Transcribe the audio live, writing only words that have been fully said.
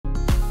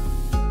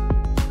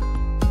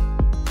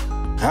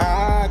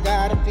I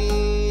got a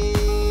pig,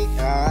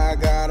 I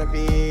got a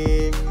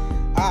pig,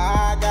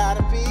 I got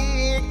a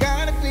pig,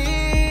 got a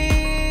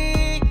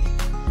pig.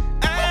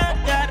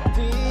 I got a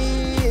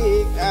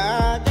pig,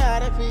 I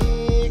got a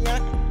pig,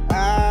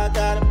 I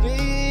got a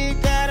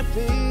pig, got a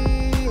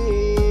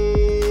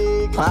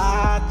pig.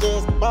 I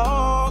just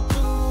bought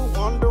two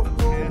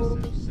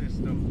wonderful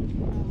system.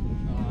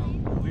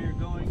 We're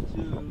going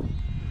to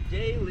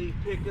daily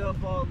pick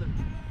up all the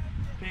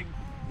pig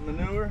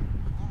manure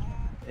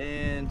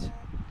and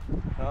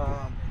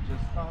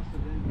just toss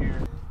it in here.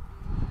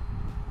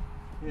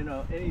 You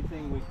know,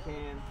 anything we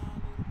can.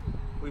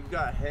 We've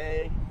got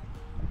hay,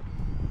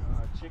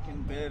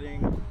 chicken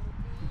bedding,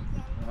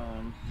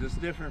 just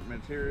different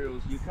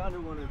materials. You kind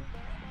of want to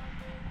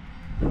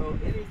throw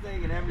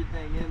anything and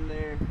everything in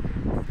there.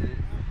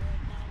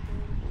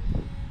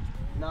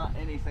 Not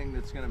anything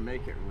that's going to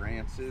make it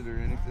rancid or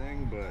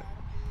anything, but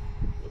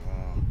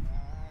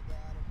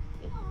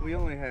we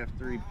only have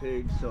 3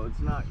 pigs, so it's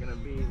not going to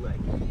be like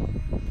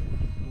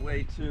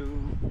way too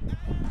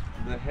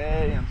the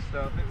hay and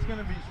stuff. It's going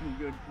to be some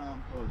good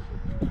compost,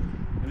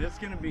 and it's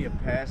going to be a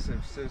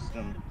passive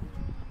system,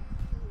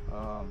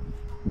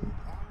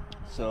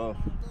 so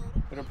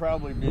it'll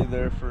probably be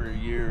there for a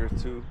year or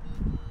 2.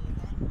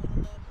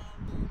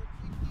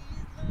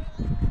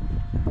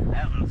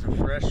 That one's a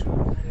fresh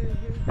one.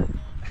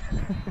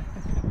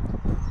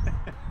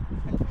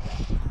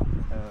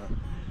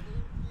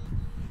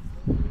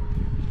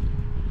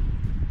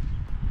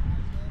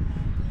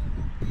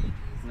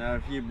 Now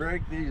if you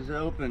break these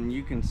open,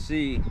 you can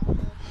see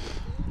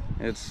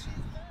it's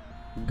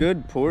a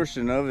good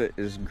portion of it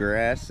is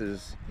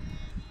grasses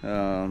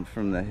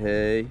from the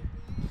hay,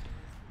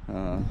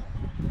 and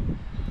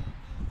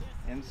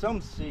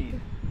some seed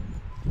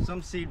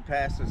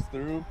passes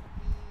through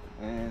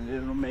and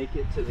it'll make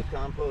it to the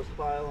compost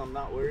pile. I'm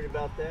not worried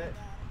about that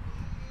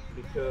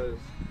because,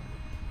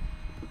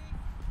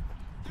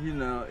 you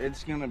know,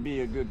 it's gonna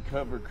be a good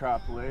cover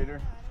crop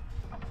later,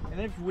 and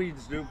if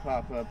weeds do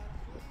pop up,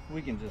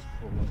 we can just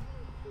pull them.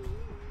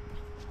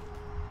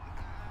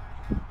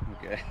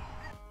 Okay.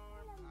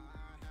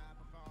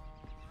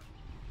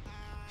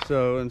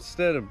 So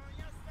instead of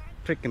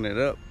picking it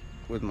up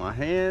with my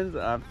hands,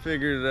 I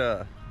figured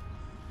I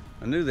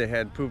knew they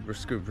had pooper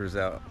scoopers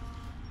out,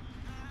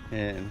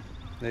 and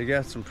they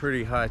got some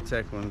pretty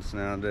high-tech ones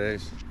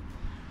nowadays.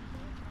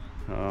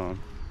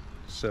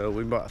 So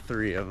we bought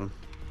 3 of them.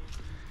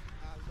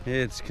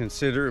 It's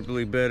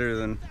considerably better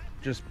than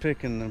just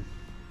picking the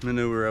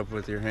manure up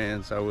with your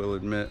hands, I will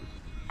admit.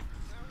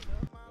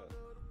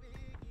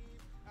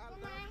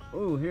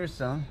 Oh, here's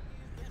some.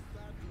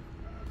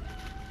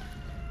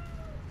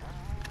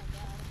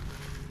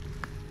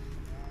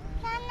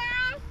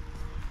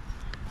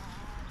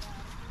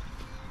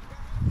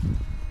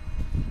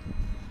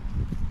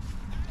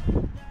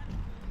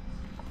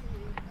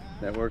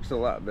 That works a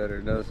lot better,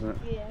 doesn't it?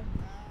 Yeah.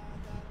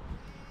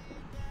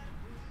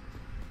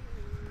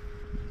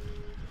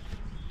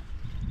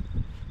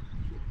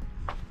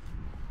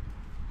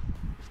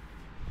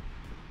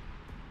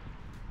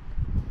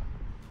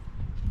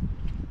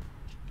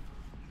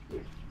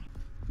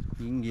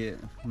 You can get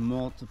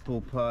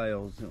multiple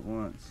piles at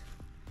once,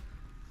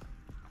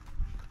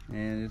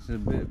 and it's a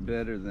bit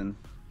better than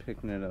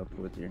picking it up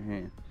with your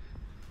hand.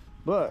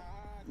 But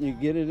you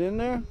get it in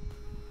there,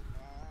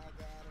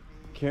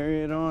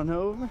 carry it on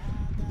over,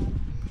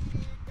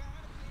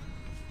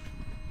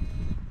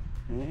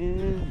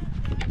 and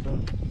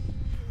boom.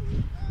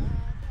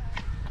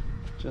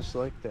 Just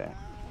like that.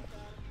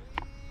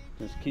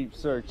 Just keep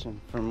searching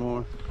for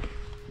more.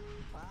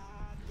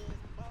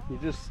 You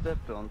just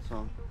stepped on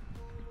some.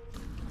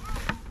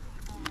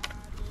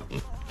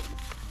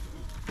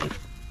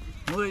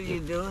 What are you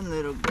doing,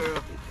 little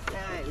girl?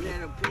 Hi,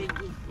 little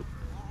piggy.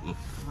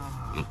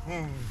 Oh,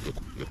 hey.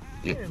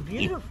 You're a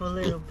beautiful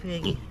little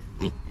piggy.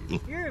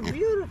 You're a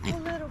beautiful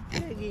little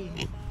piggy.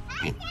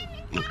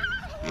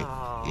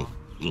 Oh.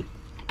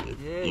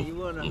 Yeah, you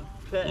want to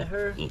pet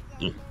her?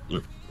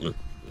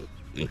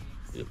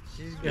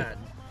 She's got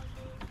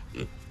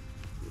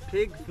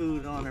pig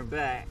food on her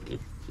back.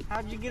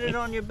 How'd you get it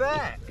on your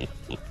back? I didn't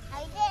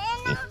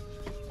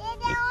get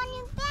it on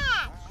your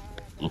back.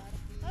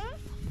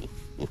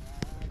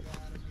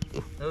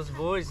 Those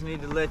boys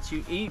need to let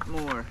you eat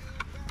more.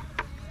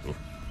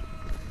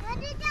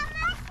 What did that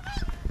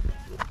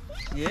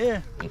make me?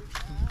 Yeah.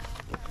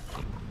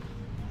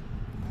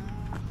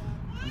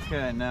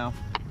 Okay, now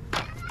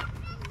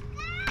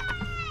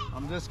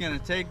I'm just gonna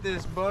take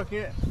this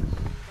bucket,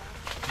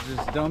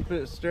 just dump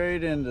it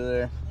straight into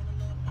there.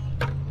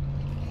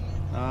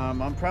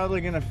 I'm probably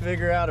gonna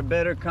figure out a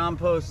better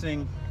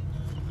composting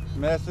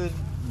method,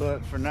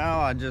 but for now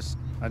I just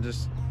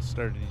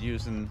started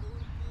using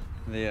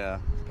the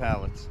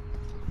pallets.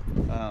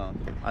 I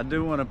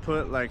do want to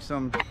put like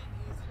some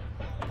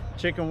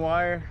chicken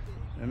wire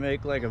and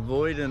make like a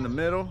void in the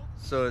middle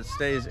so it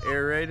stays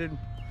aerated.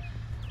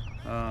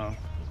 I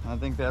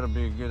think that'll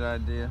be a good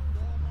idea.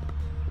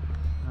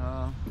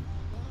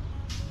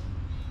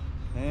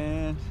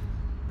 And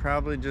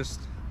probably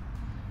just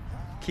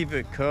keep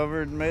it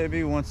covered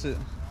maybe once it,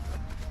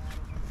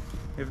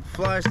 if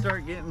flies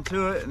start getting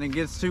to it and it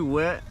gets too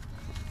wet,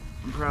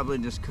 I'll probably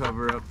just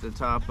cover up the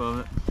top of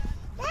it.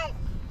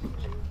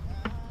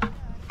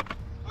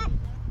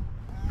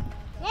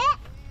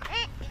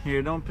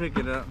 Here, don't pick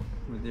it up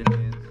with your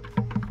hands.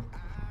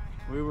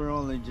 We were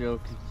only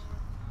joking.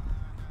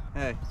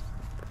 Hey,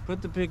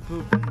 put the pig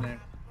poop in there.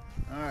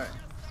 Alright.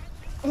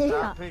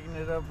 Stop picking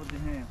it up with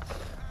your hands.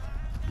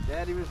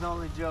 Daddy was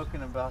only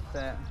joking about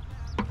that.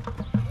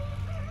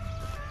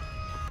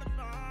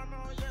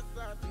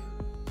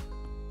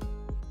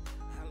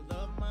 I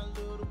love my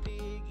little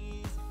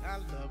piggies. I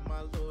love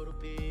my little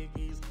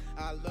piggies.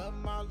 I love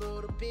my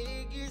little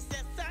piggies.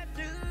 Yes, I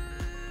do.